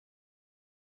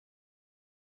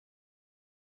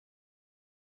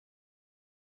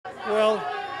Well,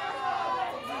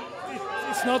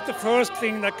 it's not the first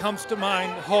thing that comes to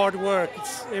mind, hard work.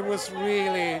 It was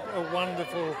really a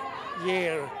wonderful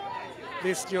year,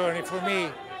 this journey for me.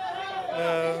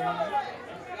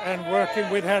 And working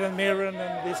with Helen Mirren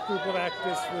and this group of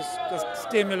actors was just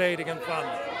stimulating and fun.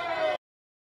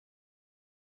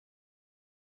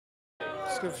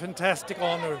 It's a fantastic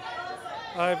honor.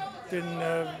 I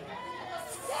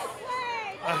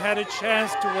had a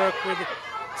chance to work with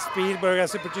Spielberg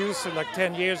as a producer like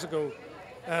 10 years ago,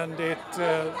 and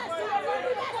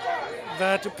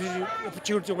that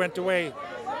opportunity went away.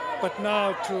 But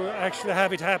now to actually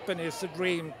have it happen is a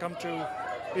dream come true.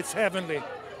 It's heavenly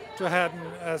to have him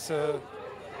as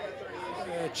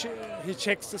he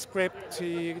checks the script,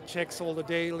 he checks all the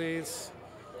dailies.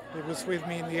 He was with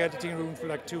me in the editing room for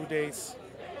like 2 days.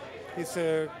 He's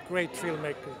a great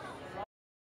filmmaker.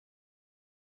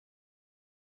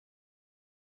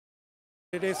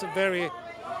 It is a very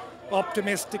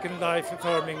optimistic and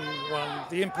life-affirming one.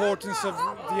 The importance of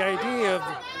the idea of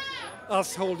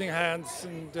us holding hands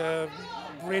and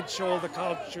bridge all the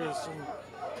cultures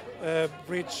and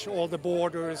bridge all the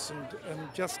borders and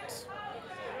just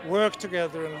work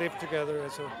together and live together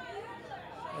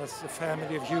as a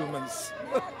family of humans.